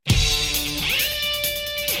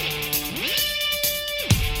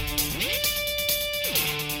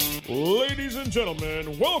Ladies and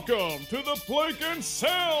gentlemen, welcome to the Blake and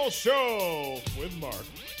Sal Show with Mark.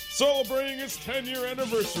 Celebrating its 10-year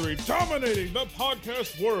anniversary, dominating the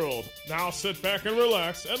podcast world. Now sit back and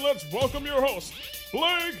relax, and let's welcome your hosts,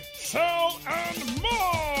 Blake, Sal, and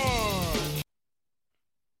Mark!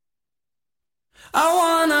 I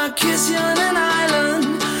wanna kiss you on an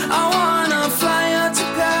island. I wanna fly out to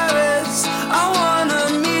Paris. I wanna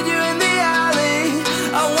meet you in the alley.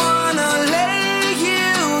 I wanna lay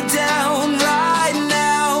you down right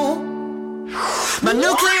now. My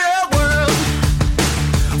nuclear world,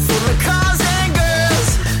 full of cars and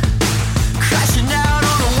girls, crashing out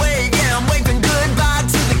on the way. Yeah, I'm waving goodbye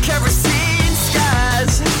to the kerosene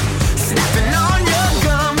skies, snapping on your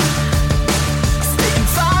gum, spitting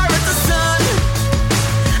fire at the sun.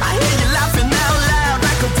 I hear you laughing out loud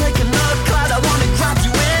like I'm breaking a cloud. I wanna grab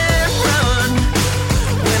you and run.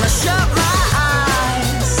 When I shut my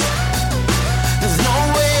eyes, there's no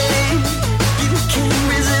way you can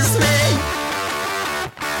resist me.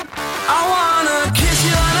 I wanna kiss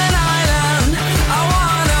you on an island. I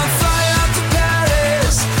wanna fly out to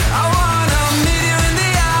Paris. I wanna meet you in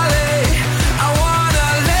the alley. I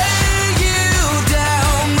wanna lay you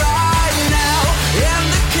down right now in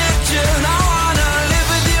the kitchen. I wanna live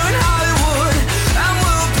with you in Hollywood, and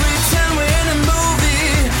we'll pretend we're in a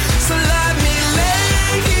movie. So let me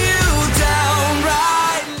lay you down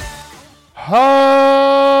right now.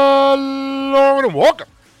 Hello and welcome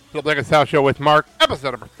to the Blake and Sal Show with Mark,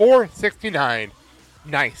 episode number 469.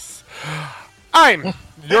 Nice. I'm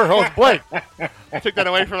your host, Blake. I took that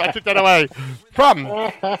away from my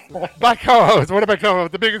co-host. One of my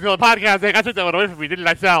co-hosts, the biggest deal of podcasting. I took that one away from me, didn't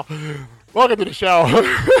I, Sal? Welcome to the show.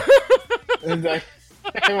 And I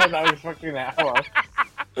was fucking that.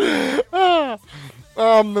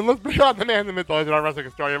 And let's bring on the man, the myth, the legend, our wrestling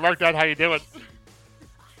historian. Mark, Dad, how you doing?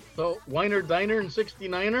 So, Weiner Diner and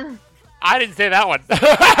 69er? I didn't say that one.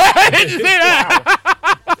 I didn't say that.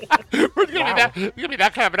 It's gonna be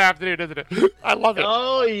that kind of an afternoon, isn't it? I love it.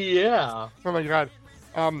 Oh, yeah. Oh my god.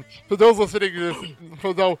 For those listening to this,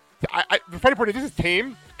 the funny part is this is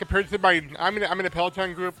tame compared to I'm in a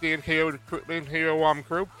Peloton group, the NKO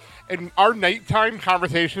crew, and our nighttime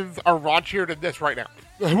conversations are raunchier than this right now.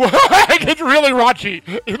 It's really raunchy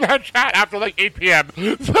in that chat after like 8 p.m.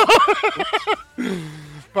 So,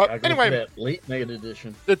 but anyway, that late night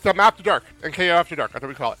edition. it's After Dark, NKO After Dark. That's what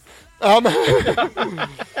we call it.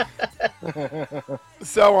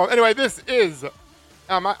 So anyway, this is.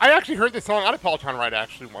 I actually heard this song on a Peloton ride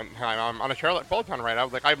actually one time on a Charlotte Peloton ride. I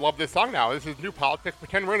was like, I love this song now. This is New Politics.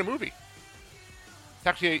 Pretend we're in a movie. It's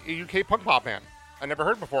actually a UK punk pop band. I never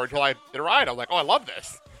heard before until I did a ride. I was like, oh, I love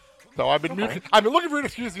this. So I've been looking for an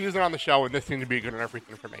excuse to use it on the show, and this seemed to be good and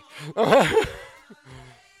everything for me.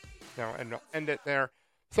 And I'll end it there.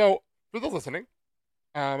 So for those listening,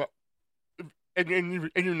 and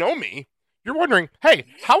you know me, you're wondering, hey,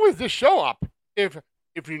 how is this show up? If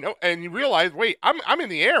you know, and you realize, wait, I'm in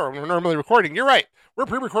the air when we're normally recording. You're right. We're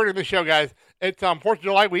pre-recording this show, guys. It's 4th of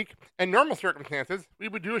July week. In normal circumstances, we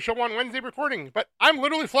would do a show on Wednesday recording, but I'm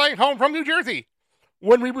literally flying home from New Jersey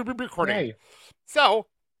when we would be recording. Hey. So,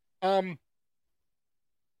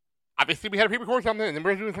 obviously we had to pre-record something, and then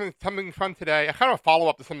we're doing something fun today. A kind of a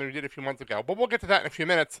follow-up to something we did a few months ago, but we'll get to that in a few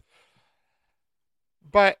minutes.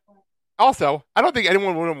 But also, I don't think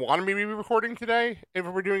anyone would want me to be recording today if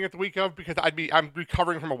we're doing it the week of, because I'm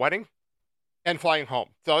recovering from a wedding and flying home.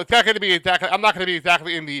 So it's not going to be exactly. I'm not going to be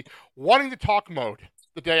exactly in the wanting to talk mode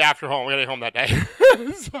the day after getting home that day.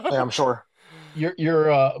 Yeah, I'm sure.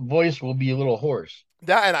 Your voice will be a little hoarse.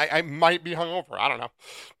 That, and I might be hungover. I don't know.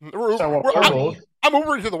 So I'm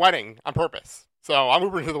Ubering to the wedding on purpose. So I'm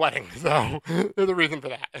Ubering to the wedding. So there's a reason for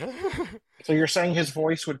that. So you're saying his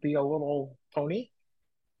voice would be a little pony?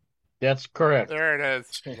 That's correct. There it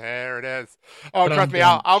is. There it is. Oh, trust me,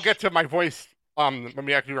 I'll get to my voice when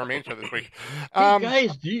we actually do our main show this week. Hey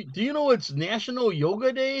guys, do you know it's National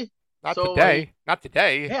Yoga Day? Not today. Not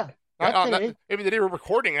today. Yeah. Maybe the day we're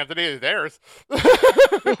recording, not the day is theirs.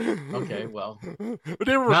 Okay, well. The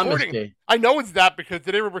day we're recording. Namaste. I know it's that because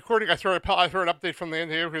the day we're recording, I saw an update from the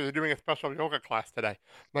NTO because they're doing a special yoga class today.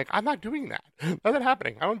 I'm like, I'm not doing that. That's not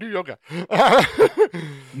happening. I don't do yoga.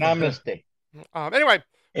 Namaste. Anyway.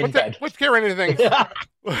 Let's get right into things.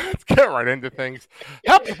 Let's get right into things.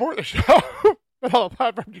 Help support the show. With all the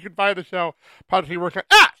platforms you can buy the show. Positively working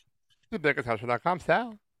at thebiggesthousehow.com.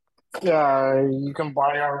 Sal. Yeah, you can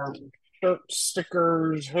buy our shirts,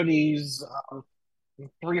 stickers, hoodies,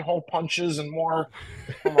 3-hole punches, and more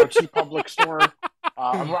from our TeePublic store.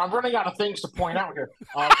 I'm running out of things to point out here.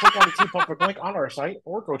 Click on the TeePublic link on our site,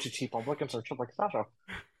 or go to TeePublic and search for Blake Sasha.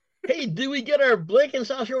 Hey, did we get our Blake and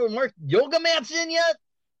Sal Show with Mark yoga mats in yet?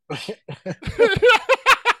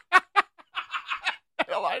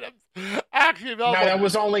 Mail items. Actually, No, that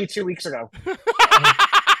was only 2 weeks ago.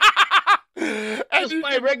 Just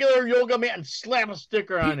my regular yoga mat and slap a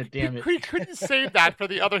sticker on it, damn it. We couldn't save that for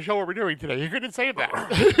the other show we're doing today. You couldn't save that.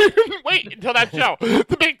 Wait until that show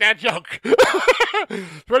to make that joke.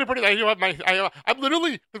 It's really pretty. I'm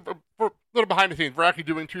literally, for a little behind the scenes, we're actually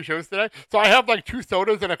doing 2 shows today. So I have like 2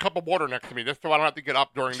 sodas and a cup of water next to me just so I don't have to get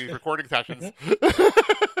up during these recording sessions.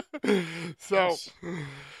 So,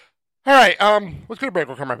 all right, let's get a break.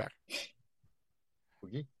 We'll come right back.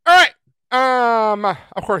 Okay. All right.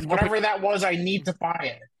 Of course, Whatever that was, I need to buy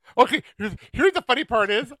it. Okay, here's the funny part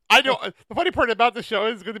is, I know the funny part about the show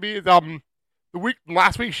is going to be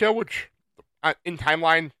last week's show, which in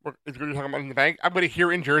timeline is going to be talking about in the bank. I'm going to hear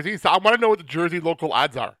in Jersey, so I want to know what the Jersey local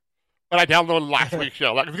ads are. But I downloaded last week's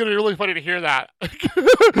show. Like, it's going to be really funny to hear that.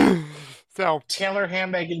 So Taylor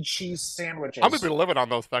ham, egg, and cheese sandwiches. I'm going to be living on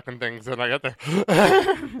those fucking things when I get there.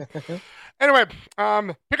 Anyway,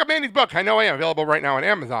 pick up Mandy's book, I Know I Am, available right now on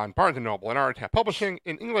Amazon, Barnes & Noble, and RTF Publishing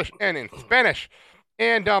in English and in Spanish.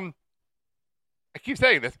 And I keep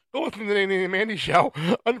saying this, go listen to the Mandy show.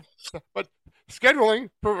 But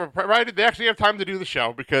scheduling, provided they actually have time to do the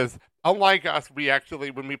show, because unlike us, we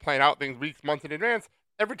actually, when we plan out things weeks, months in advance,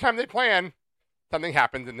 every time they plan, something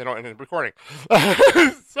happens and they don't end up recording.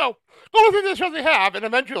 So go listen to the shows they have, and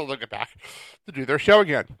eventually they'll get back to do their show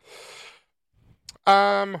again.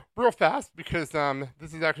 Real fast, because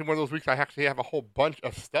this is actually one of those weeks I actually have a whole bunch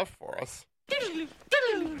of stuff for us.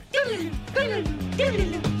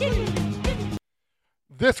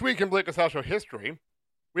 This week in Blake & Sal Show history,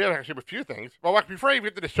 we have actually a few things. Well, before you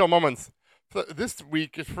get to the show moments, so this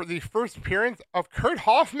week is for the first appearance of Kurt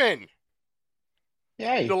Hoffman.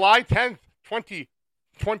 Yay. July 10th,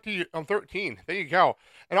 2013. There you go.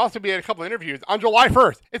 And also we had a couple of interviews on July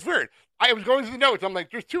 1st. It's weird. I was going through the notes. I'm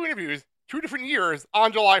like, there's 2 interviews, 2 different years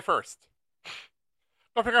on July 1st.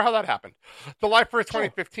 I'll figure out how that happened. July 1st,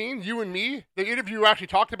 2015, you and me, the interview we actually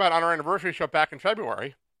talked about on our anniversary show back in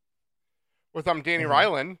February was Danny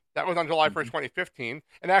Ryland. That was on July 1st, 2015.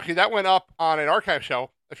 And actually that went up on an archive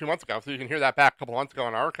show a few months ago, so you can hear that back a couple months ago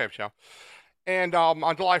on our archive show. And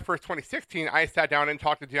on July 1st, 2016, I sat down and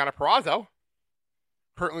talked to Deanna Purrazzo,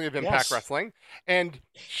 currently of Impact Wrestling. And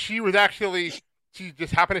she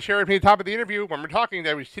just happened to share with me at the top of the interview when we're talking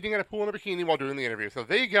that I was sitting in a pool in a bikini while doing the interview. So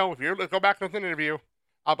there you go. If you're able to go back and listen to the interview,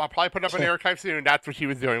 I'll probably put it up in the archive soon. That's what she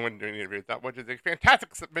was doing when doing the interview, which is a fantastic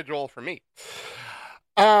visual for me.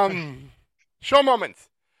 Show moments.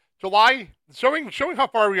 July, showing how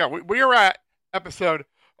far we are. We are at episode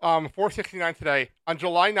 469 today. On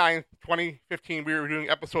July 9th, 2015, we were doing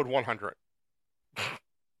episode 100.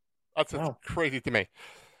 That's crazy to me.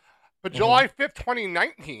 But July 5th,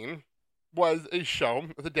 2019 was a show,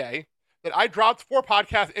 was a day, that I dropped 4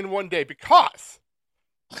 podcasts in one day because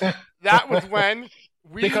that was when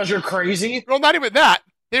we... Because you're crazy? Well, not even that.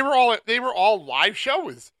 They were all live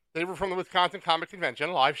shows. They were from the Wisconsin Comic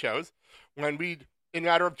Convention, live shows. When in a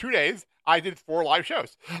matter of 2 days, I did 4 live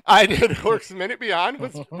shows. I did Clerks a Minute Beyond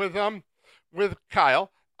with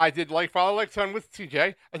Kyle. I did Like Father Like Son with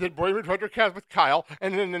CJ. I did Boy Meets Cast with Kyle.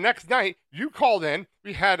 And then the next night, you called in.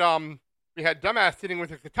 We had Dumbass sitting with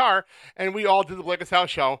his guitar, and we all did the Blake & Sal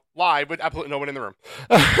show live with absolutely no one in the room.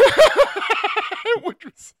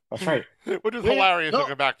 That's right. Which was hilarious to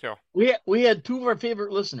go back to. We had 2 of our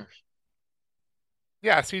favorite listeners.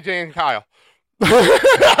 Yeah, CJ and Kyle.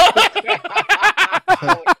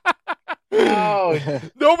 Oh.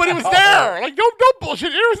 Nobody was there. Like, don't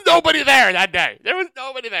bullshit. There was nobody there that day. There was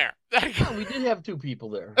nobody there. No, we did have 2 people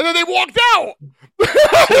there. And then they walked out.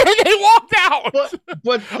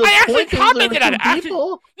 But I actually commented on it.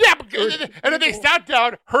 Yeah, and then they people. sat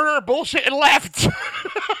down, heard our bullshit, and left.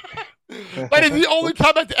 That is the only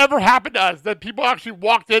time that's ever happened to us, that people actually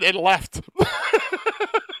walked in and left.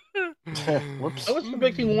 Whoops. I was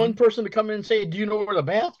expecting one person to come in and say, "Do you know where the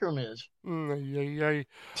bathroom is?"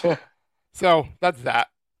 So that's that.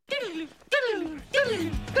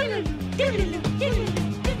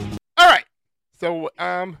 All right. So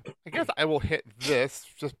I guess I will hit this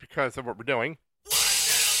just because of what we're doing.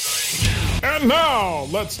 And now,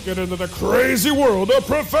 let's get into the crazy world of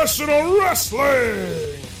professional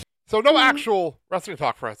wrestling. So no actual wrestling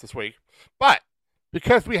talk for us this week, but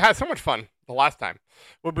because we had so much fun the last time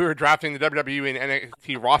when we were drafting the WWE and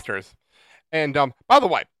NXT rosters. And by the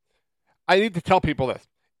way, I need to tell people this.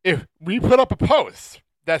 If we put up a post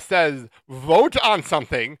that says, vote on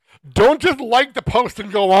something, don't just like the post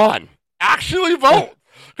and go on. Actually vote.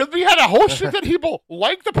 Because we had a whole shit of people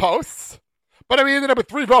like the posts, But we ended up with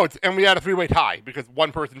 3 votes, and we had a 3-way tie because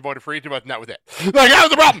one person voted for each of us, and that was it. Like, that was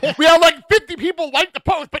the problem. We had like 50 people like the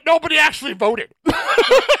post, but nobody actually voted.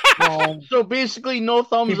 So basically, no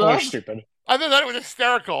thumbs People up. are stupid. I thought that was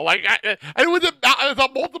hysterical. Like, it was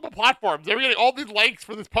on multiple platforms. They were getting all these likes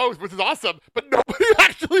for this post, which is awesome, but nobody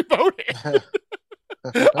actually voted. I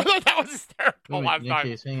thought that was hysterical last time.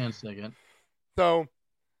 Case, hang on a second. So,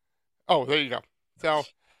 there you go. So,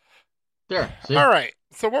 There. See? all right.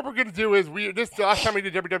 So what we're going to do is last time we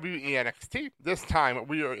did WWE NXT. This time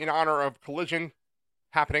we are in honor of Collision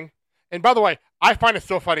happening. And by the way, I find it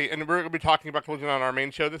so funny, and we're going to be talking about Collision on our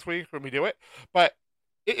main show this week when we do it. But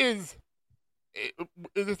this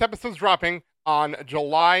episode's dropping on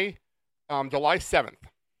July 7th,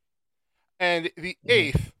 and the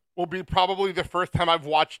 8th will be probably the first time I've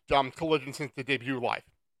watched Collision since the debut live.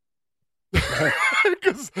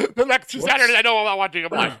 Because the next 2 Saturdays, I know I'm not watching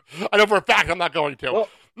them live. I know for a fact I'm not going to. Well,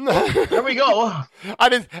 there we go.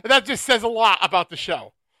 That just says a lot about the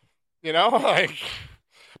show, you know. Like,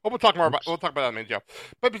 but we'll talk about that in a minute, Joe.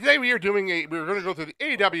 But today we're going to go through the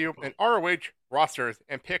AEW and ROH rosters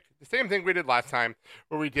and pick the same thing we did last time,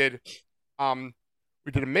 where we did a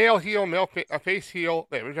male heel, face heel.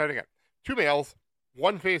 Wait, we're trying again. 2 males,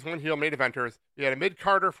 1 face, 1 heel, main eventers. We had a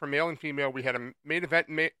mid-carder for male and female. We had a main event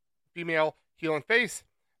female, heel and face,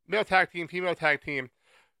 male tag team, female tag team,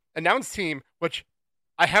 announced team, which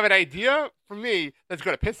I have an idea for me that's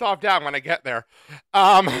going to piss off Dad when I get there.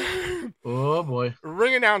 Oh, boy.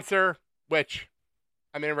 Ring announcer, which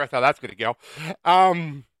I'm interested how that's going to go.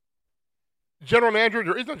 General manager,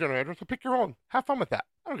 there is no general manager, so pick your own. Have fun with that.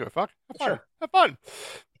 I don't give a fuck. Have fun. Sure. Have fun.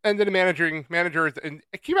 And then the managers, and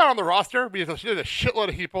keep out on the roster because there's a shitload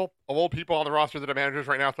of old people on the roster that are managers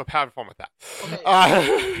right now, so have fun with that.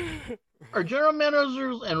 Okay. Are general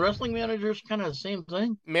managers and wrestling managers kind of the same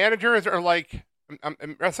thing? Managers are like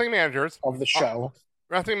wrestling managers Of the show.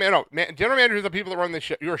 general managers are the people that run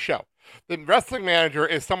your show. The wrestling manager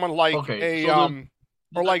is someone like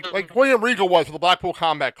like William Regal was for the Blackpool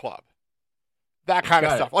Combat Club. That kind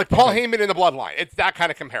of stuff. Like Paul Heyman in the Bloodline. It's that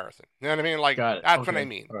kind of comparison. You know what I mean? Like, that's what I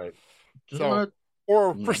mean. Right.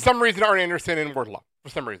 For some reason, Arn Anderson and Wardlow. For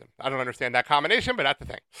some reason. I don't understand that combination, but that's the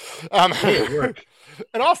thing. It works.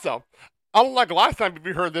 And also, unlike last time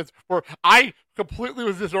we heard this, where I completely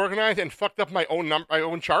was disorganized and fucked up my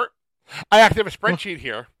own chart, I actually have a spreadsheet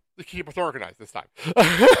here to keep us organized this time.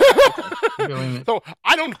 So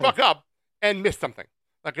I don't fuck up and miss something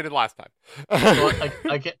like I did last time. So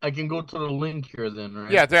I can go to the link here then,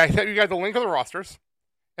 right? Yeah, I sent you guys the link of the rosters,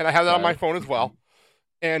 and I have that on my phone as well.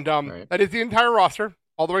 And that is the entire roster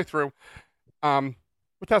all the way through.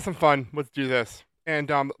 Let's have some fun. Let's do this.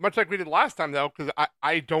 And much like we did last time, though, because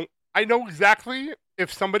I know exactly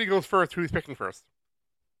if somebody goes first, who's picking first.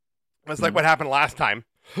 It's like what happened last time.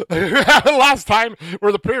 Last time,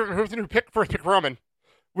 where the person who picked first picked Roman.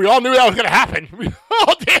 We all knew that was going to happen. We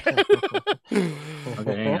all did.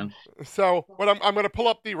 Okay, hang on. So what I'm going to pull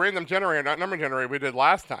up the random generator, not number generator, we did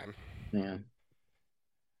last time. Yeah.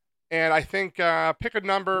 And I think pick a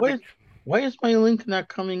number. Why is my link not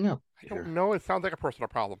coming up? I don't know. It sounds like a personal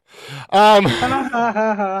problem. Pick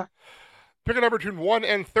a number between 1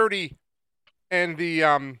 and 30, and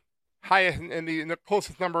the highest and the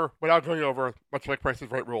closest number without going over, much like Price is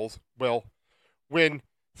Right rules, will win.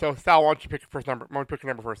 So Sal, why don't you pick your first number? Why don't you pick your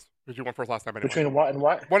number first? Because you went first last time. Anyway. Between what and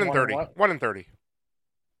what? 1 and 30. 1 and 30.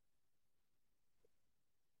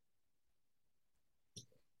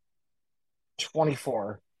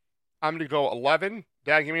 24. I'm going to go 11.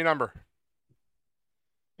 Dad, give me a number.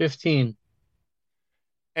 15.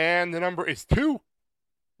 And the number is 2.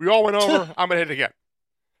 We all went over. I'm going to hit it again.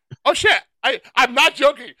 Oh, shit. I'm not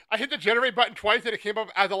joking. I hit the generate button twice and it came up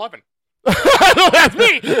as 11. No, that's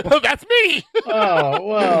me. That's me. Oh,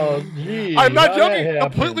 well, geez. I'm not joking.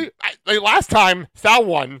 Completely. Last time, Sal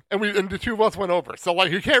won, and the 2 of us went over. So,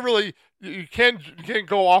 like, you can't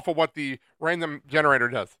go off of what the random generator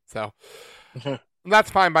does. So,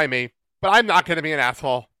 that's fine by me. But I'm not going to be an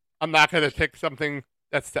asshole. I'm not going to pick somebody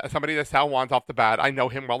that Sal wants off the bat. I know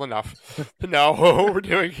him well enough to know what we're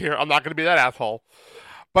doing here. I'm not going to be that asshole.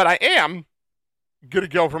 But I am going to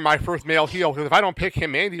go for my first male heel, because if I don't pick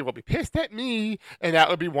him, Andy will be pissed at me, and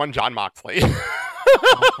that would be one John Moxley.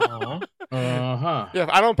 Uh-huh. Yeah, if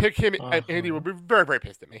I don't pick him, Andy will be very, very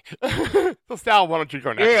pissed at me. So, Sal, why don't you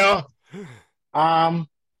go next? Yeah.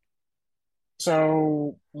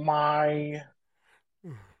 So I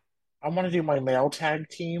want to do my male tag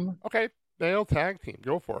team. Okay, male tag team.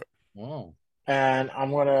 Go for it. Wow. And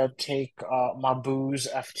I'm going to take my Booze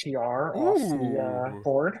FTR off the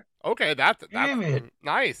board. Okay, that's Damn it.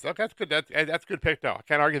 nice. Okay, that's good. That's a good pick, though. I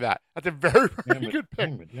can't argue that. That's a very, very good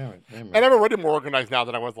pick. Damn it. And I'm already more organized now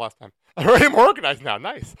than I was last time. I'm already more organized now.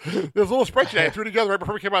 Nice. There's a little spreadsheet I threw together right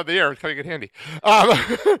before we came out of the air. It's coming in handy.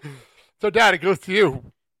 So, Dad, it goes to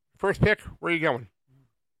you. First pick, where are you going?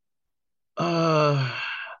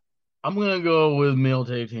 I'm gonna go with male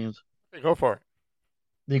tag teams. Okay, go for it.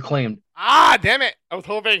 The Acclaimed. Ah, damn it. I was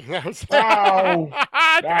hoping. Oh,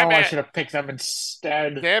 Damn I it. should have picked them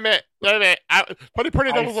instead. Damn it. Funny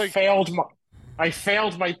Pretty Devil's like, I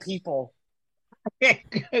failed my people.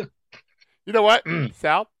 you know what,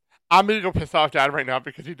 Sal? I'm going to go piss off Dad right now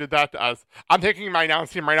because he did that to us. I'm taking my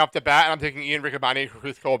announce team right off the bat, and I'm taking Ian Riccaboni and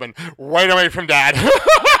Chris Colbin right away from Dad.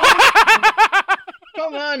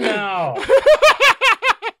 Come on now.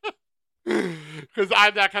 Because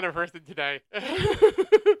I'm that kind of person today.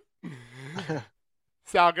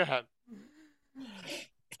 Sal, go ahead.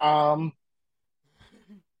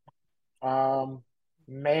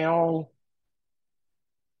 Male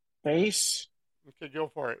face. Okay, go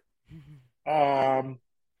for it.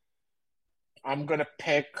 I'm gonna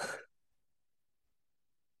pick.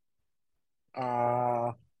 It's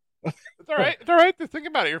all right. It's all right. Just think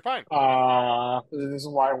about it. You're fine. This is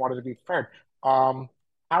why I wanted to be prepared. How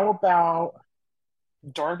about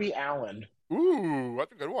Darby Allin Ooh,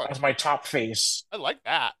 that's a good one. as my top face? I like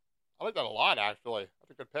that. I like that a lot, actually.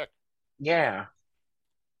 That's a good pick. Yeah.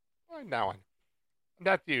 I like that one.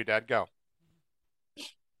 That's you, Dad. Go.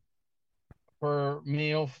 For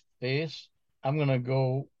male face, I'm gonna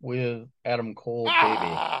go with Adam Cole, baby.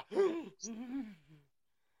 Ah!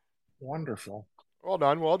 Wonderful. Well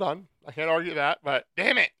done. Well done. I can't argue that, but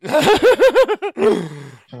damn it.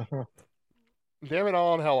 Damn it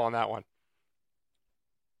all in hell on that one.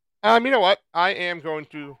 You know what? I am going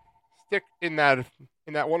to stick in that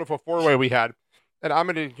wonderful four-way we had, and I'm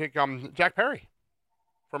going to take Jack Perry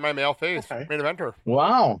for my male face Okay. main eventer.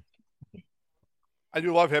 Wow. I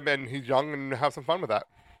do love him, and he's young, and have some fun with that.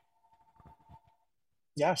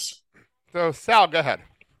 Yes. So, Sal, go ahead.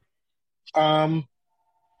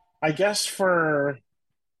 I guess for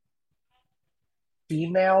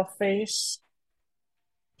female face,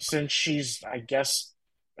 since she's, I guess,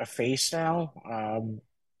 a face now,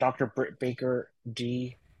 Dr. Britt Baker,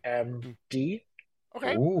 DMD. Okay.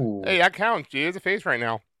 Ooh. Hey, that counts. She is a face right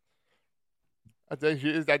now.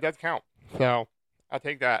 That does count. So, I'll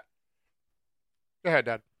take that. Go ahead,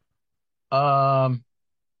 Dad.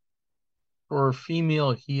 For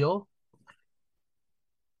female heel,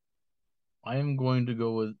 I am going to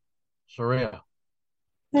go with Saraya.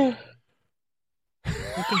 You can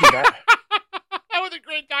do that. That was a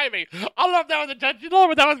great timing. I don't know if that was intentional,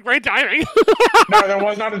 but that was great timing. No, that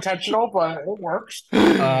was not intentional, but it works.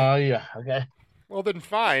 Yeah, okay. Well, then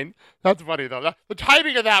fine. That's funny, though. The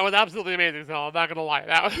timing of that was absolutely amazing, so I'm not going to lie.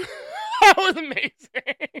 That was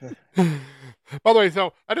amazing. By the way,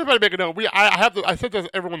 so I just want to make a note. I sent this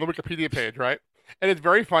to everyone the Wikipedia page, right? And it's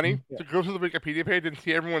very funny to go to the Wikipedia page and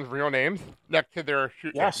see everyone's real names next to their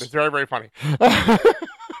shoot names. It's very, very funny.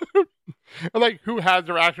 And like who has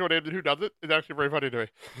their actual names and who doesn't is actually very funny to me.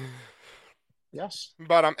 Yes.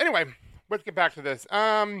 But anyway, let's get back to this.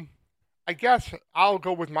 I guess I'll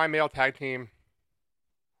go with my male tag team.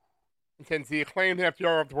 And since the Acclaimed and FTR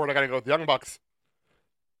are off the board, I gotta go with the Young Bucks.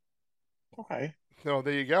 Okay. So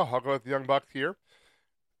there you go. I'll go with the Young Bucks here.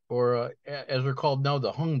 Or as they're called now,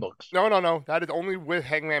 the Hung Bucks. No. That is only with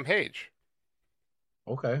Hangman Page.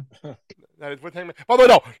 Okay. That is with Hangman. By the way,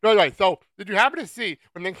 no. So, did you happen to see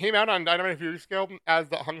when they came out on Dynamite a few years ago as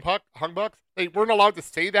the Hung Bucks? They weren't allowed to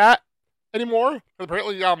say that anymore.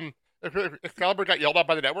 Apparently, Excalibur got yelled at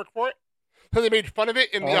by the network for it. So they made fun of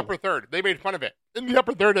it in the upper third. They made fun of it in the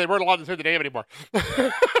upper third. They weren't allowed to say the name anymore.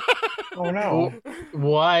 Oh no!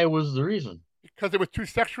 Why was the reason? Because it was too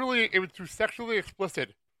sexually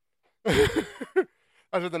explicit. That's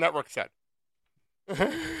what the network said.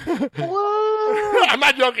 What? I'm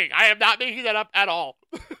not joking. I am not making that up at all.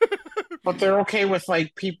 But they're okay with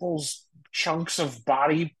like people's chunks of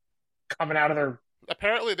body coming out of their.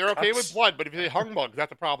 Apparently, they're okay with blood, but if you say hung bugs,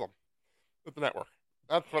 that's a problem with the network.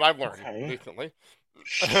 That's what I've learned recently.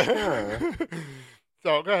 Sure.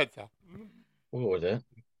 So go ahead, Sal. What was that?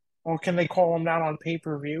 Well, can they call them down on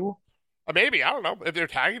pay-per-view? Maybe, I don't know. If they're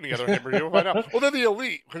tagging together on pay-per-view, we'll find out. Well, they're the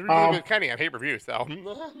Elite, because we're dealing with Kenny on pay-per-view, so.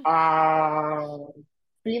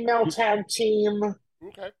 Female tag team.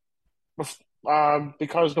 Okay.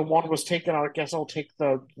 Because the one was taken, I guess I'll take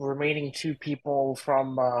the remaining two people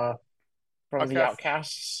from the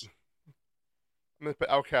Outcasts. I'm going to put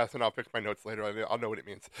Outcast, and I'll fix my notes later. I'll know what it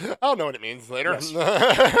means. I'll know what it means later. Yes.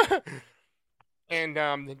 And,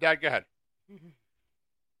 Dad, go ahead.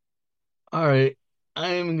 All right.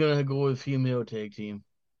 I'm gonna go with female tag team.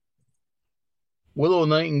 Willow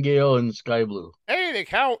Nightingale and Sky Blue. Hey, they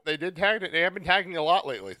count. They did tag it. They have been tagging a lot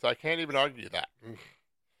lately, so I can't even argue that.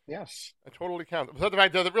 Yes. It totally counts. So the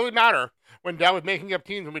fact, does it really matter when Dad was making up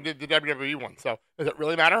teams when we did the WWE one? So does it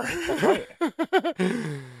really matter? That's right.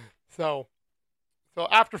 so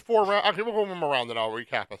after 4 rounds, okay, we'll go one more round and I'll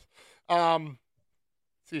recap us.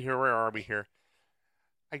 See here, where are we here?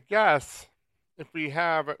 I guess if we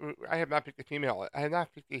have, I have not picked a female. I have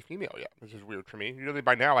not picked a female yet, which is weird for me. Usually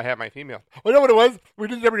by now I have my female. Oh, you know what it was? We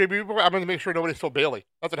did WWE. I'm going to make sure nobody stole Bailey.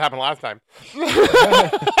 That's what happened last time.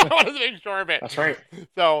 I wanted to make sure of it. That's right.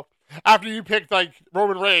 So after you picked like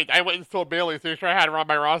Roman Reigns, I went and stole Bailey, so make sure I had her on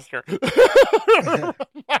my roster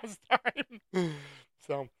last time.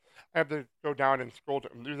 So I have to go down and scroll. I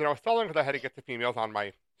was stalling because I had to get the females on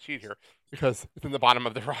my sheet here because it's in the bottom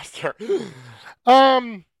of the roster.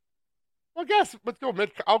 Well, I guess let's go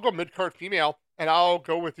mid. I'll go mid card female, and I'll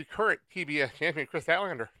go with the current TBS champion, Chris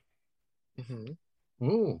Statlander. Mm-hmm.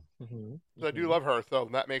 Ooh. Mm-hmm. So I do love her, so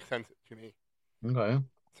that makes sense to me. Okay.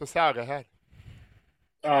 So Sal, go ahead.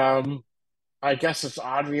 I guess it's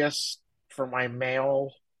obvious for my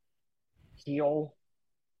male heel.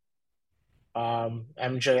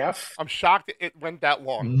 MJF. I'm shocked it went that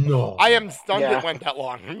long. No. I am stunned Yeah. it went that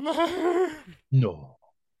long. No.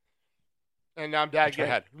 And now, Dad, go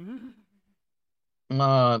ahead.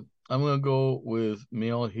 I'm gonna go with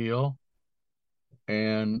male heel,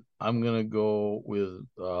 and I'm gonna go with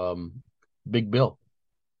Big Bill.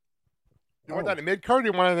 You want that in mid card or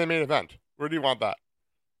you want it in the main event? Where do you want that?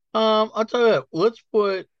 I'll tell you what, let's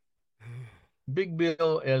put Big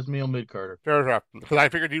Bill as male mid carder. Fair enough. Because I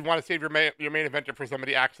figured you'd want to save your main eventer for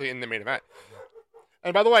somebody actually in the main event.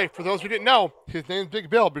 And by the way, for those who didn't know, his name's Big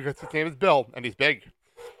Bill because his name is Bill and he's big.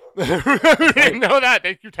 Who didn't know that?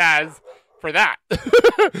 Thank you, Taz, for that.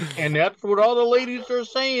 And that's what all the ladies are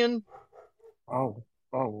saying. Oh,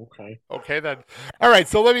 okay. Okay, then. All right,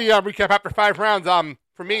 so let me recap after 5 rounds.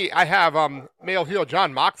 For me, I have male heel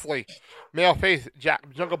John Moxley, male face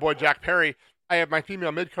Jungle Boy Jack Perry. I have my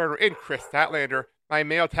female mid carder in Chris Statlander. My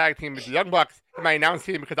male tag team is the Young Bucks, and my announce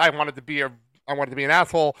team because I wanted to be an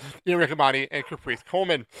asshole. Ian Riccaboni and Caprice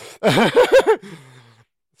Coleman.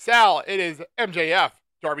 Sal, it is MJF,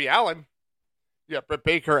 Darby Allin. You have Britt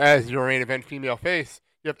Baker as your main event female face.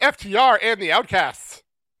 You have FTR and the Outcasts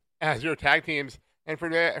as your tag teams. And for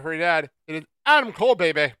your dad, it is Adam Cole,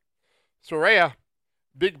 baby. Soraya,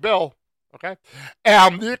 Big Bill, okay?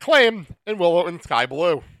 The Acclaim, and Willow and Sky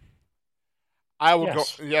Blue. I will go.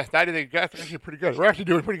 Yes, that's actually pretty good. We're actually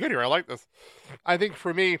doing pretty good here. I like this. I think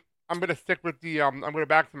for me, I'm going to stick with the. I'm going to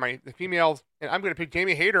back to the females, and I'm going to pick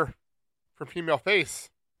Jamie Hayter for female face.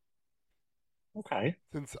 Okay.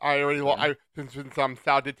 Since I already, since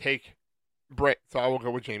Sal did take Britt, so I will go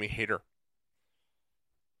with Jamie Hayter.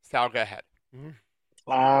 Sal, go ahead.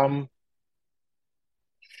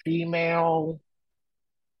 Female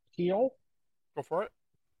heel. Go for it.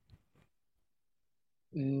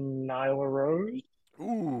 Nyla Rose.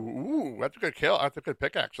 Ooh, that's a good kill. That's a good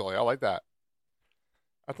pick, actually. I like that.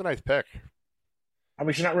 That's a nice pick. I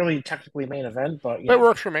mean, she's not really technically main event, but it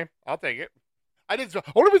works for me. I'll take it.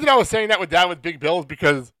 Only reason I was saying that with Big Bill is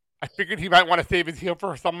because I figured he might want to save his heel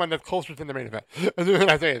for someone that's closer to the main event. That's the reason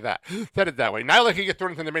I say that. Said it that way. Nyla can get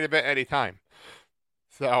thrown into the main event at any time.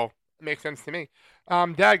 So, it makes sense to me.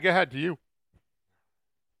 Dad, go ahead. To you.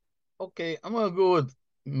 Okay, I'm going to go with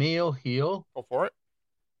male heel. Go for it.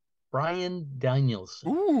 Bryan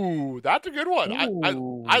Danielson. Ooh, that's a good one. I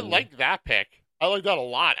like that pick. I like that a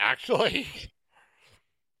lot, actually.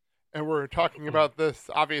 And we're talking about this,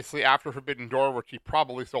 obviously, after Forbidden Door, which he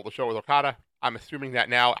probably stole the show with Okada. I'm assuming that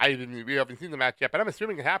now. We haven't seen the match yet, but I'm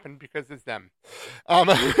assuming it happened because it's them.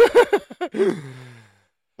 It's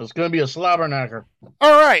going to be a slobber knocker.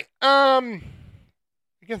 All right. I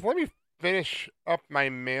guess let me finish up my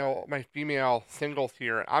female singles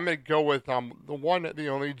here. I'm going to go with the one, the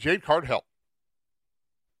only, Jade Cargill.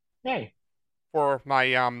 Hey. For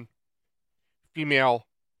my female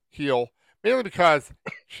heel. Mainly because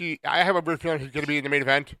I have a weird feeling she's going to be in the main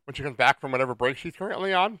event when she comes back from whatever break she's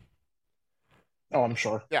currently on. Oh, I'm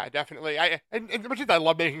sure. Yeah, definitely. And as much as I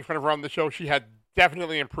love making fun of her on the show, she had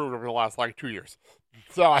definitely improved over the last 2 years.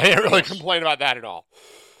 So I can't really complain about that at all.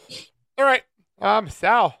 All right,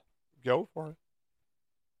 Sal, go for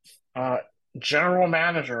it. General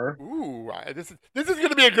manager. Ooh, this is going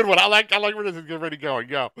to be a good one. I like where this is already going.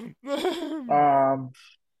 Go.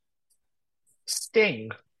 Sting.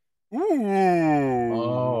 Ooh.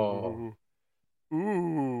 Oh.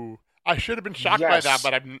 Ooh. I should have been shocked by that,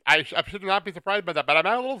 but I should not be surprised by that, but I'm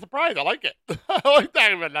a little surprised. I like it. I like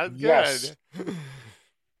that one. That's good.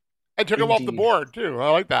 I took him off the Indeed. board, too. I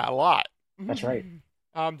like that a lot. That's right.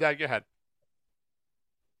 Dad, go ahead.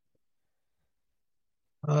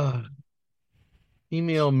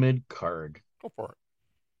 Female mid card. Go for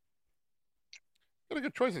it. Got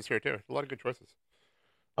good choices here, too. A lot of good choices.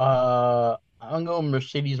 I'm going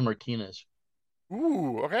Mercedes Martinez.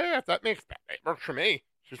 Ooh, okay. If that works for me.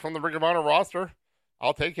 She's from the Ring of Honor roster.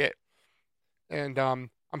 I'll take it. And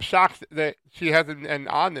I'm shocked that she hasn't been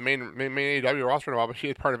on the main AEW roster in a while, but she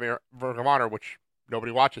is part of Ring of Honor, which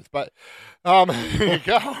nobody watches. But here you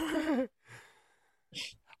go.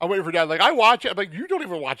 I'm waiting for Dad. Like, I watch it. I'm like, you don't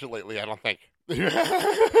even watch it lately, I don't think.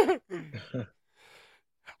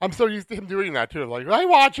 I'm so used to him doing that, too. Like, I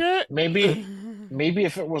watch it. Maybe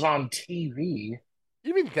if it was on TV.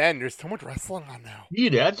 Even then, there's so much wrestling on now. Gee,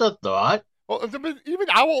 that's a thought. Well, even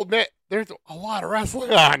I will admit, there's a lot of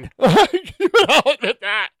wrestling on. Even I'll admit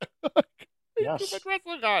that. Yes. Too much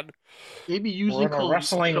wrestling on. Maybe We're using in a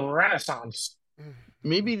wrestling renaissance.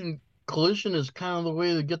 maybe collision is kind of the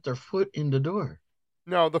way to get their foot in the door.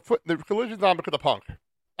 No, the collision's on because of Punk.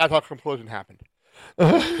 That's how collision happened.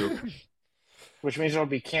 Which means it'll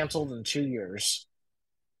be canceled in 2 years.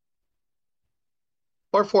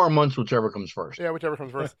 Or 4 months, whichever comes first. Yeah, whichever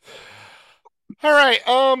comes first. All right.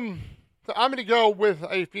 So I'm going to go with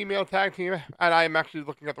a female tag team, and I'm actually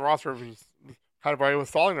looking at the roster, which is kind of why I was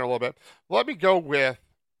stalling her a little bit. Let me go with.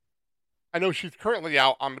 I know she's currently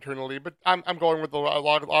out on maternity leave, but I'm going with the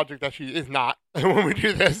logic that she is not when we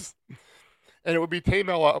do this, and it would be Ty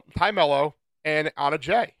Mello and Anna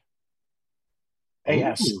Jay.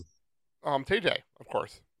 Yes. TJ, of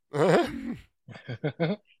course.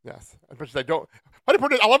 Yes, as much as I don't. How do I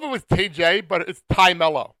put it? I love it with TJ, but it's Ty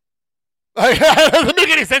Mello. Like, it doesn't make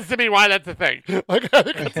any sense to me why that's a thing. Like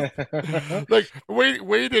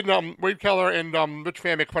Wade Keller and Rich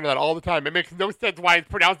Fan make fun of that all the time. It makes no sense why it's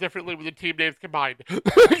pronounced differently with the team names combined.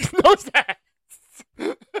 It makes no sense.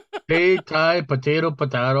 Hey, Thai, potato,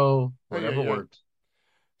 whatever Yeah. works.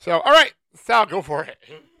 So, all right, Sal, go for it.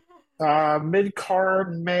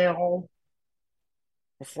 Mid-card male.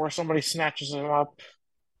 Before somebody snatches him up.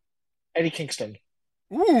 Eddie Kingston.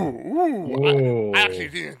 Ooh. I actually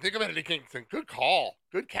didn't think of Eddie Kingston. Good call.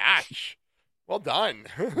 Good catch. Well done.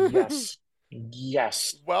 Yes.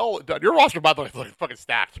 Yes. Well done. Your roster, by the way, is looking fucking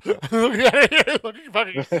stacked. Looking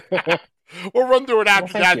fucking stacked. We'll run through it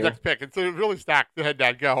after thank Dad's you. next pick. It's really stacked. Go ahead,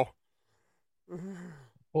 Dad. Go.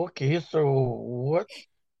 Okay, so what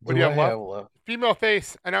What do you I have left? Female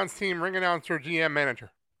face, announce team, ring announcer, GM, manager.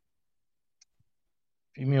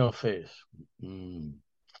 Female face.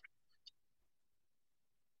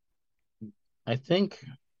 I think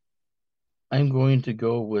I'm going to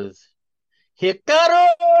go with Hikaru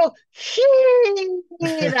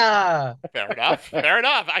Shida. Fair enough. Fair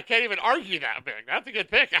enough. I can't even argue that pick. That's a good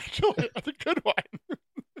pick, actually. That's a good one.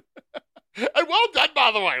 And well done,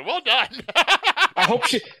 by the way. Well done. I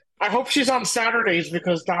hope she's on Saturdays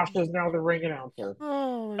because Dasha is now the ring announcer.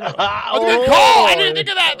 Oh, yeah. That's a good call. I didn't think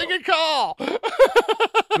of that. That's a good call.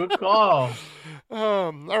 Good call.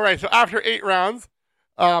 All right. So after 8 rounds,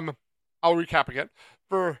 I'll recap again.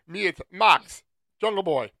 For me, it's Mox, Jungle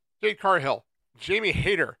Boy, Jade Cargill, Jamie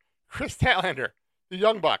Hayter, Chris Statlander, the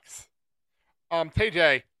Young Bucks,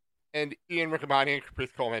 TJ, and Ian Riccaboni and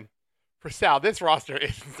Caprice Coleman. For Sal,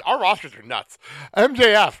 our rosters are nuts.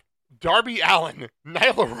 MJF, Darby Allin,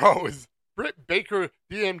 Nyla Rose, Britt Baker,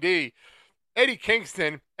 DMD, Eddie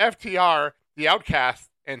Kingston, FTR, The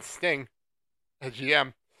Outcast, and Sting as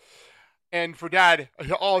GM. And for Dad,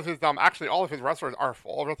 all of his wrestlers are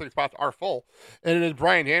full. All wrestling spots are full. And it is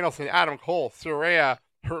Bryan Danielson, Adam Cole, Saraya,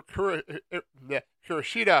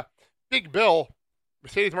 Hiroshita, Big Bill,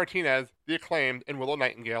 Mercedes Martinez, The Acclaimed, and Willow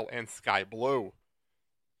Nightingale and Sky Blue.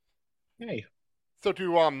 Hey. So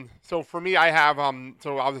for me, I have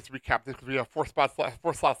so I'll just recap this because we have 4 slots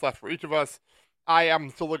left for each of us. I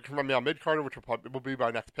am still looking for my male mid-carder, which will be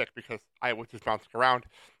my next pick because I was just bouncing around.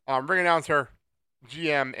 Ring announcer,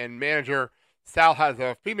 GM, and manager. Sal has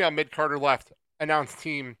a female mid-carder left, announce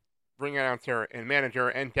team, ring announcer, and manager.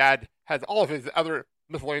 And Dad has all of his other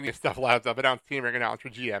miscellaneous stuff left of announce team, ring announcer,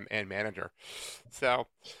 GM, and manager. So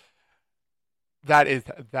that is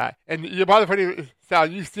that. And by the way, Sal,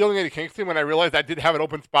 you stealing Eddie Kingston when I realized I did have an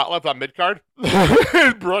open spot left on mid-card?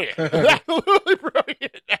 It's brilliant. Absolutely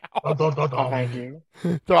brilliant now. Oh, thank you.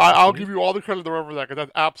 So I'll give you all the credit in the world for that because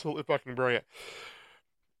that's absolutely fucking brilliant.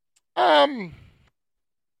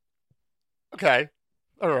 Okay.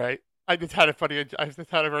 All right. I just had a very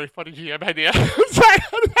funny GM idea. Sorry, I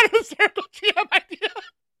just had a hysterical GM idea.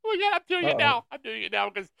 Oh yeah, I'm doing it now. I'm doing it now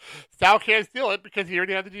because Sal can't steal it because he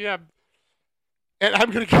already had the GM. And I'm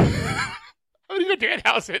gonna go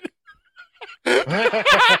Danhausen.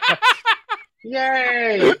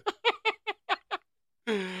 Yay!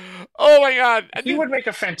 Oh my god! He would make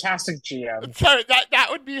a fantastic GM. Sorry, that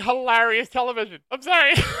would be hilarious television. I'm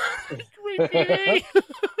sorry. Great TV.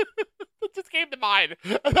 It just came to mind.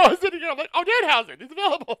 And I was sitting here, I'm like, oh, Danhausen, he's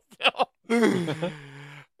available still.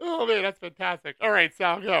 Oh man, that's fantastic. All right,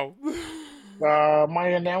 Sal, go. My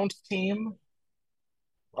announced team,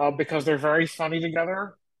 because they're very funny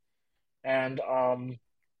together, and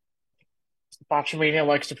Botchamania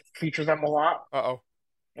likes to feature them a lot, Uh-oh.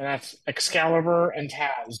 and that's Excalibur and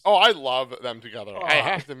Taz. Oh, I love them together. I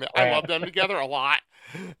have to admit, I yeah. love them together a lot.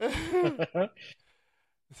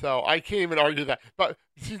 So I can't even argue that. But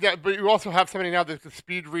see that. But you also have somebody now that can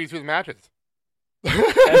speed reads with matches.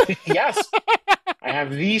 Yes, I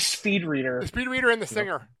have the speed reader. The speed reader and the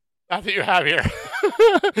singer. That's what you have here.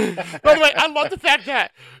 By the way, I love the fact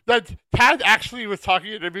that Taz actually was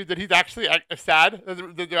talking in an interview that he's actually sad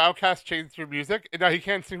that the Outcast changed their music, and now he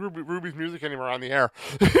can't sing Ruby's music anymore on the air.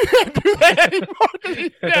 He can't do that anymore because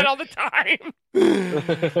he's dead all the time.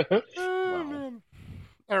 Oh, man.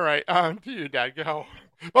 All right, to you, Dad, go.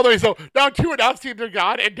 By the way, so now 2 announced teams are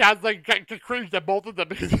gone, and Dad's like cringed at both of them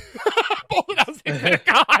because both announced teams are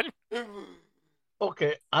gone.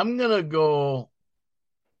 Okay, I'm gonna go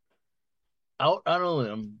out on a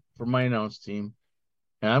limb for my announce team,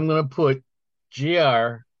 and I'm gonna put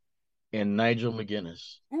JR and Nigel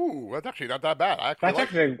McGuinness. Ooh, that's actually not that bad. I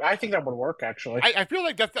think that would work actually. I feel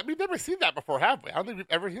like we've never seen that before, have we? I don't think we've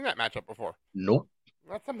ever seen that matchup before. Nope.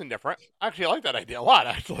 That's something different. Actually, I like that idea a lot,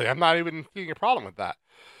 actually. I'm not even seeing a problem with that.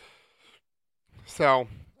 So,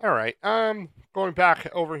 all right. Going back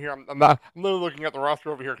over here, I'm literally looking at the roster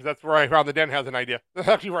over here because that's where I found the Danhausen idea. That's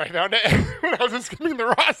actually where I found it when I was just skimming the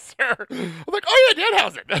roster. I was like, oh yeah,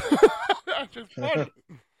 Danhausen. That's just fun.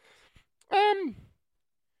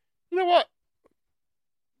 You know what?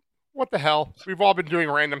 What the hell? We've all been doing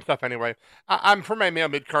random stuff anyway. I'm for my male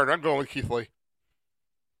mid-card. I'm going with Keith Lee.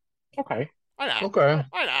 Okay. Why not? Okay.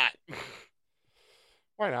 Why not?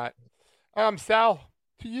 Why not? Sal,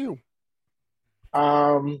 to you.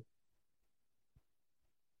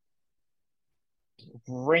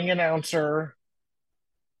 Ring announcer.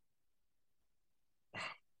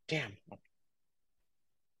 Damn.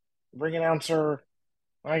 Ring announcer.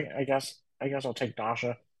 I guess I'll take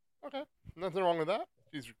Dasha. Okay. Nothing wrong with that.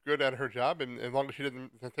 She's good at her job, and as long as she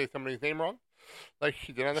doesn't say somebody's name wrong, like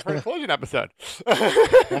she did on the first Collision episode.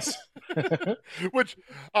 Yes. Which,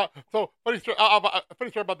 so funny story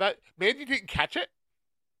about that. Mandy didn't catch it,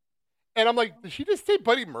 and I'm like, did she just say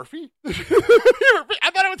Buddy Murphy? I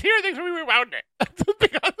thought I was hearing things when we rewound it.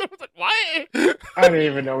 Because I was like, what? I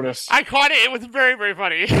didn't even notice. I caught it. It was very, very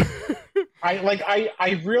funny.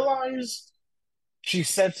 I realized she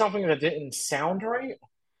said something that didn't sound right.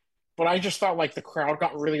 But I just thought like the crowd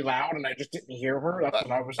got really loud and I just didn't hear her. That's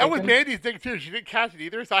what I was thinking. That was Mandy's thing too. She didn't catch it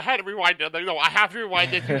either, so I had to rewind it. Like, no, I have to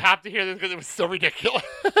rewind this. You have to hear this because it was so ridiculous.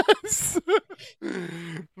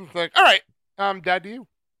 It's like, all right, Dad, to you.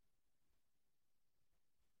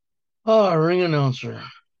 Oh, ring announcer.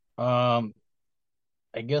 I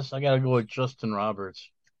guess I gotta go with Justin Roberts.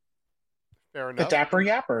 Fair The enough. Dapper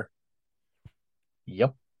Yapper.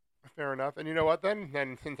 Yep. Fair enough. And you know what?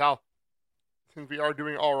 Then since we are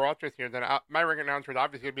doing all rosters here, then my ring announcer is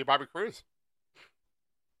obviously going to be Bobby Cruz.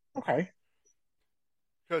 Okay.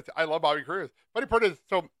 Because I love Bobby Cruz. Funny part is,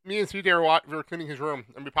 so me and CJ were cleaning his room,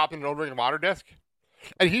 and we popped in an old Ring of Honor disc,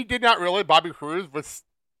 and he did not realize Bobby Cruz was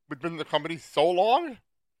been in the company so long.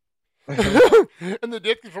 And the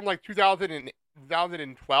disc is from like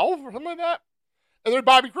 2012 or something like that. And then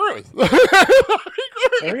Bobby Cruz. Bobby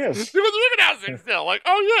Cruz. There he is. He was ring announcing still. Like,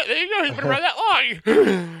 oh yeah, there you go. He's been around that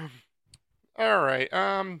long. All right.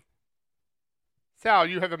 Sal,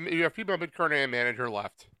 you have female mid-card and manager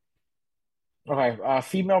left. Okay.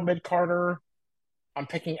 Female mid-carder. I'm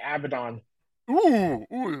picking Abaddon. Ooh,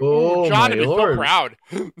 John would be so proud.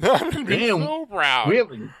 John would be so proud.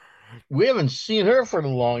 We haven't seen her for the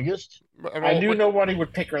longest. I knew nobody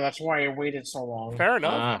would pick her. That's why I waited so long. Fair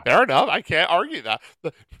enough. Fair enough. I can't argue that.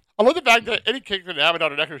 I love the fact that Eddie Kingston and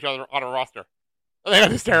Abaddon are next to each other on a roster. I think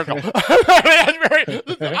that's hysterical. On my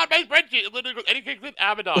spreadsheet, it literally goes Eddie Kingston,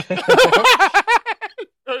 Abaddon.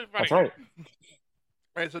 That's right.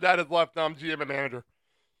 All right, so that is left GM and manager.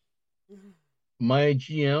 My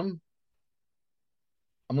GM,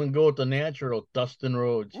 I'm going to go with the natural, Dustin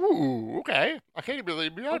Rhodes. Ooh, okay. I can't even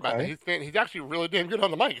believe me about that. He's actually really damn good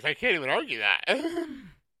on the mic. I can't even argue that.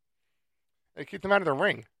 And keep them out of the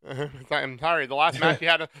ring. I'm sorry. The last match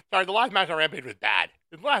the last match on Rampage was bad.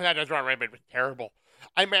 The last match on Rampage was terrible.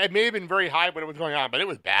 I may have been very high when it was going on, but it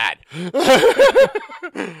was bad. A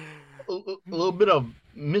little bit of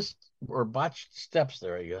missed or botched steps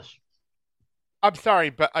there, I guess. I'm sorry,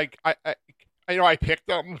 but I picked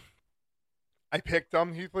them.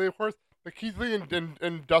 Keith Lee, of course. But Keith Lee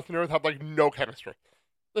and Dustin Rhodes have like no chemistry.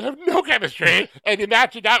 They have no chemistry, and the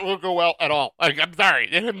match of that won't go well at all. Like, I'm sorry,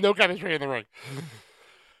 they have no chemistry in the ring.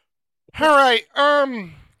 All right,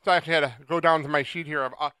 so I actually had to go down to my sheet here.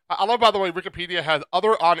 I love, by the way, Wikipedia has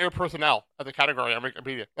other on-air personnel as a category on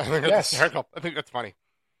Wikipedia. I think that's hysterical. I think that's funny.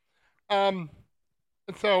 And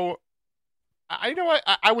so, you know what?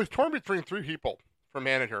 I was torn between three people for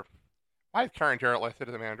manager. Why is Karen Jarrett listed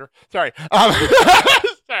as a manager? Sorry. Sorry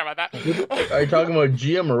about that. Are you talking about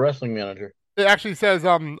GM or wrestling manager? It actually says,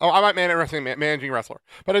 I'm not managing wrestler.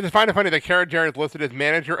 But I just find it funny that Karen Jarrett is listed as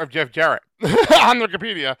manager of Jeff Jarrett on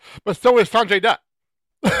Wikipedia, but so is Sanjay Dutt.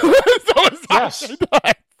 Sanjay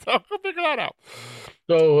Dutt. So go figure that out.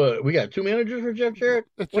 So we got two managers for Jeff Jarrett?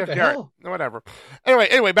 It's What Jeff the Jarrett. hell? Whatever.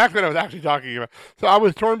 Anyway, back then I was actually talking about. So I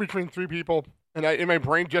was torn between three people, and in my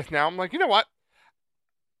brain just now, I'm like, you know what?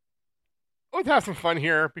 Let's have some fun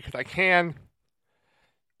here because I can.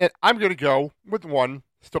 And I'm going to go with one,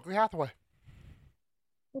 Stokely Hathaway.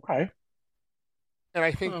 Okay. And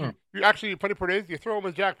I think you actually, funny part is, you throw him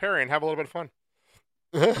with Jack Perry and have a little bit of fun.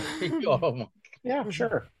 Yeah,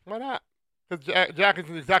 sure. Why not? Because Jack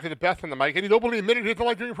isn't exactly the best on the mic, and he's openly admitted he doesn't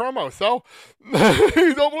like doing promos, so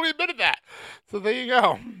he's openly admitted that. So there you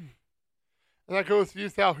go. And that goes to you,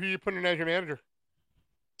 Sal. Who are you putting in as your manager?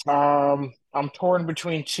 I'm torn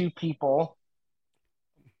between two people.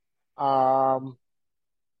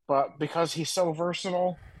 But because he's so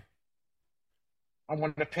versatile, I'm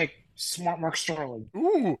going to pick Smart Mark Sterling.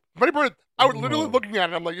 Ooh, funny part. I was literally looking at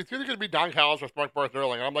it. I'm like, it's either going to be Don Callis or Smart Mark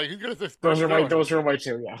Sterling. And I'm like, he's going to say Those are my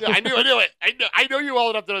two. Yeah. Yeah, I knew it. I know you well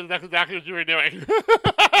enough to know that's exactly what you were doing. Because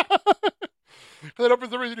I know for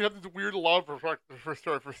some reason you have this weird love for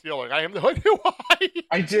Sterling. I have no idea why.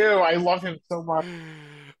 I do. I love him so much.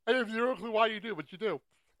 I have zero clue why you do, but you do.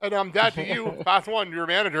 And Dad, to you, fast one, your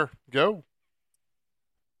manager, go.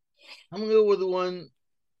 I'm going to go with the one,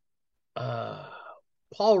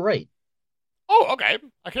 Paul Wright. Oh, okay.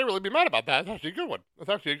 I can't really be mad about that. That's actually a good one. That's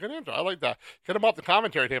actually a good answer. I like that. Get him off the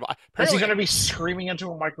commentary table. Is he going to be screaming into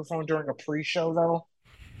a microphone during a pre-show, though?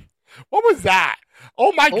 What was that?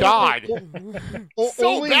 Oh, my God. So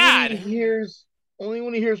only bad. Only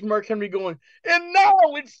when he hears Mark Henry going, and now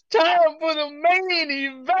it's time for the main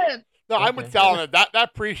event. No, I'm with Sal on it.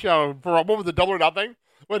 That pre-show for, what was it, Double or Nothing?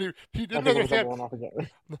 When he didn't understand.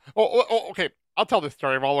 Okay. I'll tell this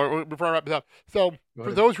story before I wrap this up. So,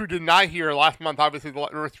 for those who did not hear, last month, obviously, there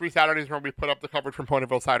were 3 Saturdays where we put up the coverage from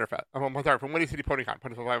Ponyville Cider Fest. From Windy City PonyCon.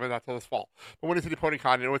 Ponyville, that's this fall. From Windy City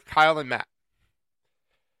PonyCon, and it was Kyle and Matt.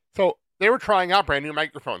 So, they were trying out brand new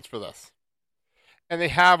microphones for this. And they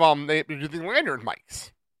have, they're using lantern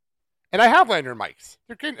mics. And I have lantern mics.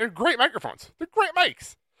 They're great microphones. They're great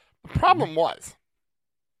mics. The problem was,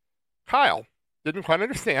 Kyle didn't quite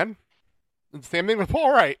understand. The same thing with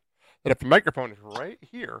Paul Wright. That if the microphone is right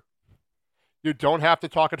here, you don't have to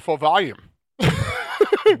talk at full volume.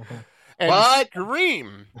 And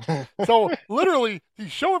scream. So literally, the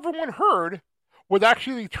show everyone heard was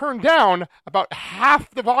actually turned down about half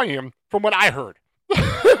the volume from what I heard.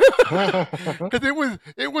 Because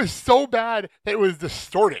it was so bad that it was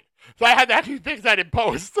distorted. So I had to actually fix that in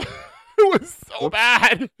post. It was so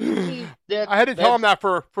bad. I had to tell him that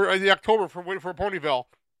for the October for Ponyville.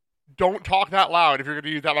 Don't talk that loud if you're going to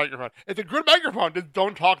use that microphone. It's a good microphone, just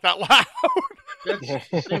don't talk that loud. That's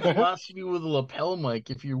the same philosophy with a lapel mic.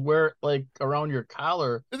 If you wear it like around your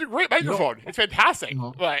collar, it's a great microphone. It's fantastic.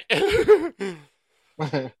 But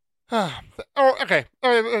oh, okay.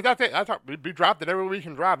 That's it. That's how we dropped it every week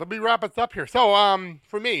and drop. Let me wrap us up here. So,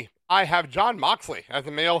 for me, I have John Moxley as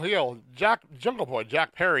the male heel, Jungle Boy,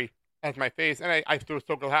 Jack Perry as my face, and I threw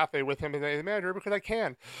Stokely Hathaway with him as a manager because I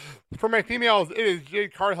can. For my females, it is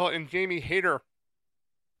Jade Cargill and Jamie Hayter.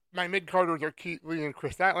 My mid-carders are Keith Lee and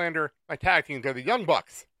Chris Statlander. My tag teams are the Young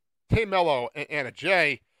Bucks, Tay Mello and Anna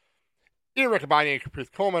Jay. Ian Riccaboni and Caprice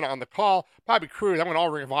Coleman on the call. Bobby Cruz, I'm an all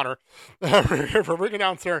Ring of Honor for ring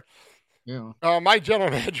announcer. Yeah. My general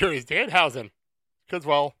manager is Danhausen. Because,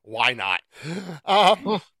 well, why not?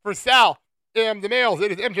 For Sal, the males,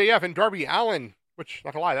 it is MJF and Darby Allin. Which,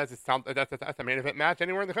 not gonna lie, that's a main event match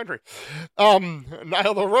anywhere in the country.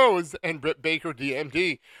 Nyla Rose and Britt Baker,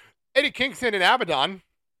 DMD. Eddie Kingston and Abaddon.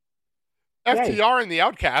 FTR and the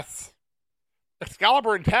Outcasts.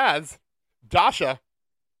 Excalibur and Taz. Dasha.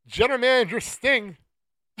 General Manager Sting.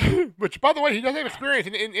 Which, by the way, he doesn't have experience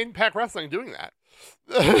in Impact Wrestling doing that.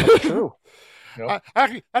 That's true. Yep.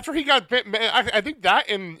 Actually, that's where he got bit. I think that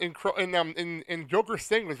in Joker's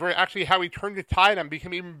thing was very actually how he turned the tide and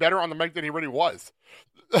became even better on the mic than he really was.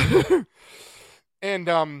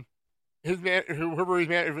 And his man, whoever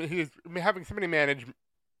he's having somebody managed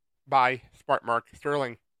by Smart Mark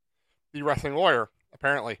Sterling, the wrestling lawyer,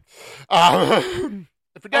 apparently.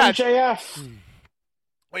 For that, MJF.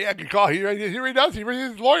 well, yeah, good call. Here he does. He's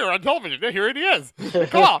a lawyer on television. Here it is. Good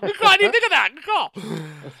call. Good call. I didn't think of that. Good call.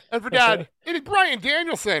 And for Dad, it is Bryan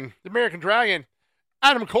Danielson, the American Dragon,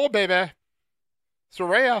 Adam Cole, baby,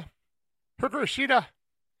 Soraya, Hikaru Shida,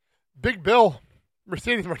 Big Bill,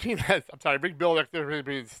 Mercedes Martinez. I'm sorry, Big Bill. That's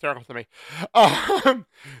hysterical to me. The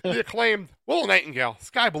Acclaimed, Willow Nightingale,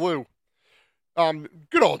 Sky Blue,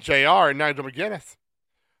 good old JR and Nigel McGuinness.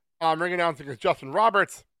 Ring announcing is Justin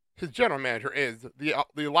Roberts. His general manager is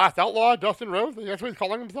the last outlaw, Dustin Rhodes. That's what he's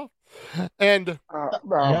calling himself, and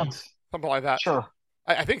something like that. Sure,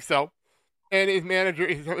 I think so. And his manager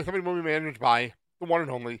is somebody will be managed by the one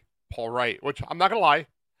and only Paul Wright, which I'm not gonna lie,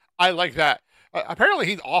 I like that. Apparently,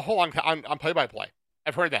 he's awful on play-by-play.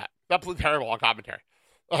 I've heard that. It's absolutely terrible on commentary.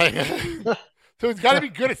 So he's got to be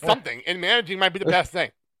good at something, and managing might be the best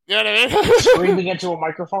thing. You know what I mean? Screaming into a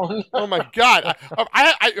microphone. Oh my God!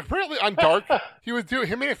 I apparently on Dark, he was doing.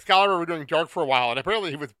 Him and Excalibur were doing Dark for a while, and apparently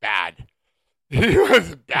he was bad. He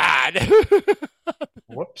was bad.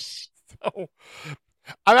 Whoops. So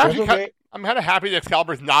I'm kind of happy that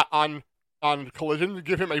Excalibur's not on Collision to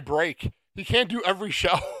give him a break. He can't do every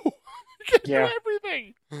show. He can't do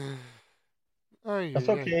everything. That's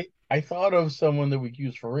okay. I thought of someone that we could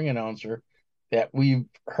use for ring announcer that we've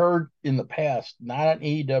heard in the past, not on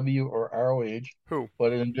AEW or ROH,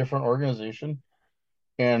 but in a different organization.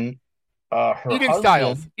 And her Eden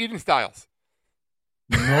Styles.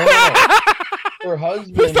 No. Her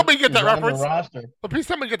husband. Please tell me you get that on reference. the roster. But please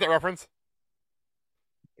tell me you get that reference.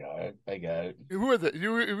 I got it. Who is it?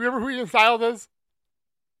 You remember who Eden Styles is?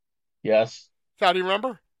 Yes. Sal, do you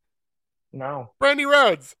remember? No. Brandy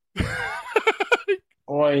Rhodes.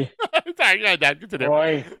 Oi. Sorry, yeah, Dad. Continue.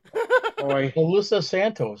 Oi. Alyssa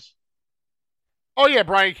Santos. Oh yeah,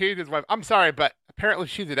 Brian Cage, his wife. I'm sorry, but apparently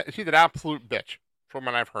she's an absolute bitch, from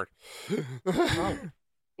what I've heard.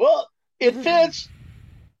 Well, it fits.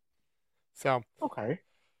 So okay.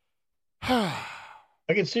 I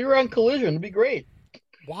can see her on Collision. It'd be great.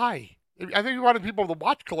 Why? I think you wanted people to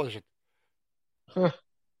watch Collision.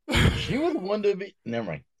 She was the one to be. Never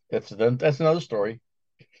mind. That's another story.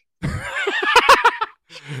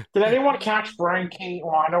 Did anyone catch Brian Cage?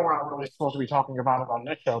 Well, I know we're not really supposed to be talking about it on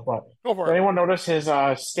this show, but did anyone notice his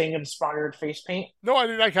Sting-inspired face paint? No, I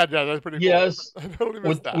didn't catch that. That's pretty cool. Yes. I totally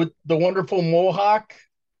missed that. With the wonderful mohawk.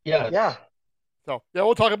 Yes. Yeah. So, yeah,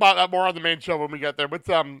 we'll talk about that more on the main show when we get there. But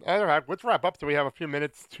let's wrap up so we have a few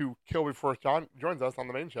minutes to kill before John joins us on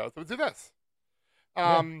the main show. So let's do this.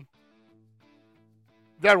 Dad,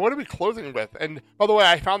 what are we closing with? And by the way,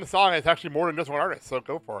 I found the song. It's actually more than just one artist, so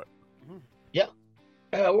go for it. Yeah.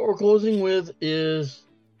 What we're closing with is...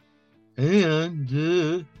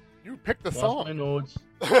 You picked the song. Lost my notes.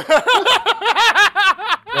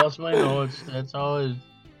 Lost my notes. That's all it is.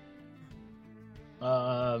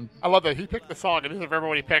 I love that. He picked the song, and this is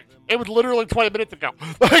everyone he picked. It was literally 20 minutes ago.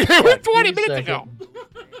 It was 20 minutes ago.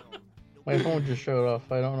 My phone just showed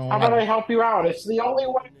off. I don't know. How about I help you out? It's the only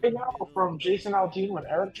way I know from Jason Aldean with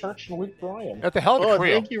Eric Church and Luke Bryan. That's a hell of a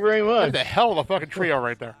trio. Thank you very much. That's a hell of a fucking trio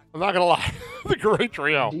right there. I'm not going to lie. It's a great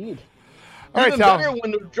trio. Indeed. All right, Even Sal. better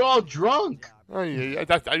when they're all drunk. Oh, yeah.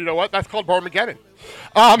 You know what? That's called Barmageddon.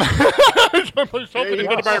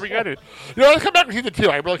 Barmageddon. You know, let's come back to season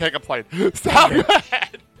 2. I really can't complain. Sal, go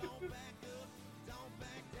ahead.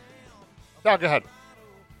 Sal, go ahead.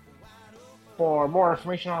 For more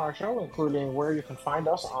information on our show, including where you can find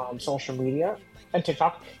us on social media and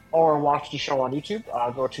TikTok, or watch the show on YouTube,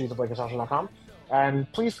 go to theblakeandsausage.com.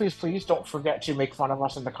 And please, please, please don't forget to make fun of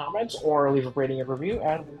us in the comments or leave a rating and review,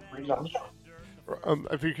 and we'll read it on the show.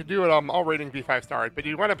 If you could do it, all ratings be 5 stars. But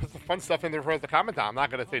you want to put some fun stuff in there for us to comment on. I'm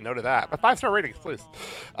not going to say no to that. But 5-star ratings, please.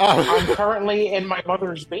 I'm currently in my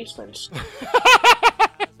mother's basement.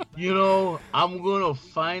 You know, I'm going to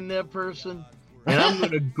find that person, and I'm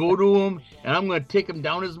going to go to him, and I'm going to take him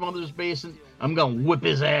down his mother's basement. I'm going to whip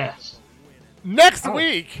his ass. Next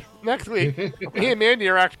week, me and Mandy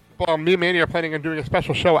are planning on doing a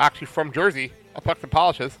special show actually from Jersey at Pucks and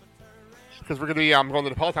Polishes. Because we're going to be going to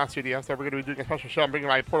the Peloton studio, so we're going to be doing a special show. I'm bringing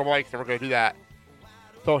my portable mics, and we're going to do that.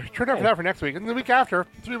 So turn out for that for next week. And the week after,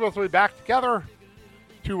 the 3 of us will be back together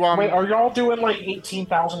to... Wait, are y'all doing like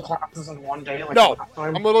 18,000 classes in one day? Like no,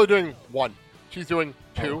 I'm literally doing one. She's doing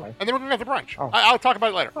 2, Okay. and then we're going to have the brunch. Oh. I'll talk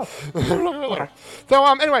about it later. Okay. So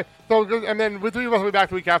anyway, and then with 3 of us will be back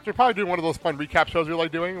the week after. Probably doing one of those fun recap shows we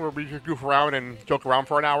like doing, where we just goof around and joke around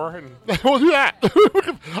for an hour, and we'll do that.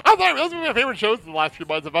 I thought those were my favorite shows in the last few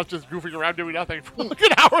months of us just goofing around doing nothing for like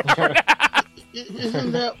an hour.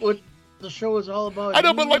 Isn't that what the show is all about? I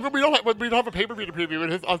know, but like when we don't have a pay-per-view to preview,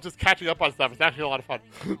 and I was just catching up on stuff. It's actually a lot of fun.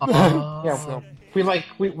 Yeah, So.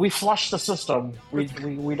 we flush the system. We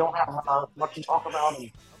don't have much to talk about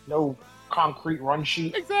and no concrete run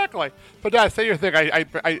sheet. Exactly. But Dad, say your thing. I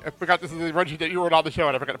forgot this is the run sheet that you wrote on the show,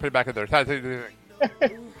 and I forgot to put it back in there. Dad, say your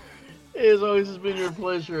thing. As always, it's been your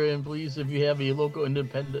pleasure. And please, if you have a local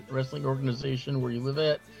independent wrestling organization where you live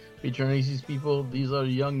at, patronize these people. These are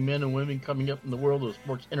young men and women coming up in the world of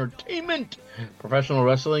sports entertainment, professional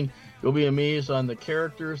wrestling. You'll be amazed on the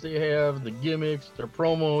characters they have, the gimmicks, their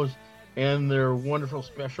promos, and their wonderful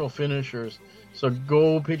special finishers. So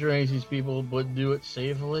go patronize these people, but do it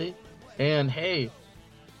safely. And hey,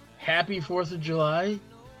 happy 4th of July.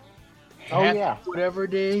 Happy whatever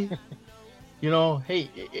day. You know, hey,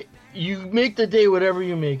 you make the day whatever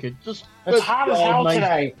you make it. It's hot as hell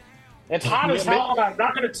today. It's hot as hell, and I'm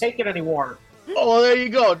not going to take it anymore. Oh, well, there you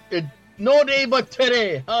go. No day but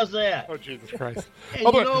today. How's that? Oh, Jesus Christ. And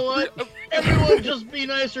you know what? Everyone just be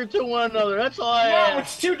nicer to one another. That's all I ask. No,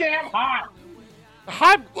 it's too damn hot.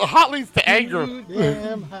 Hot leads to anger. Too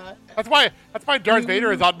damn hot. That's why Darth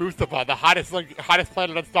Vader is on Mustafar, the hottest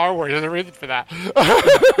planet on Star Wars. There's a reason for that.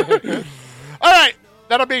 All right.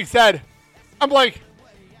 That being said, I'm Blake.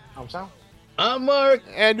 I'm Sal. I'm Mark.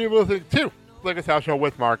 And you're listening to Blake Sal Show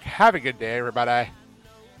with Mark. Have a good day, everybody.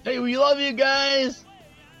 Hey, we love you guys.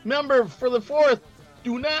 Remember, for the 4th,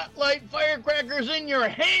 do not light firecrackers in your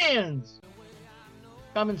hands.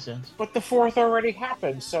 Common sense. But the 4th already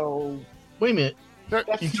happened, so... Wait a minute.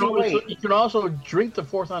 That's too late. You can also drink the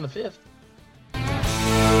 4th on the 5th.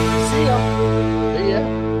 See ya.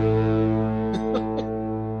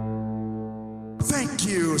 Thank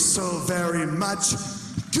you so very much.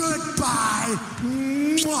 Goodbye.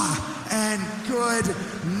 Mwah, and good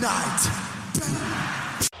night.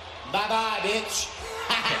 Bye-bye, bitch.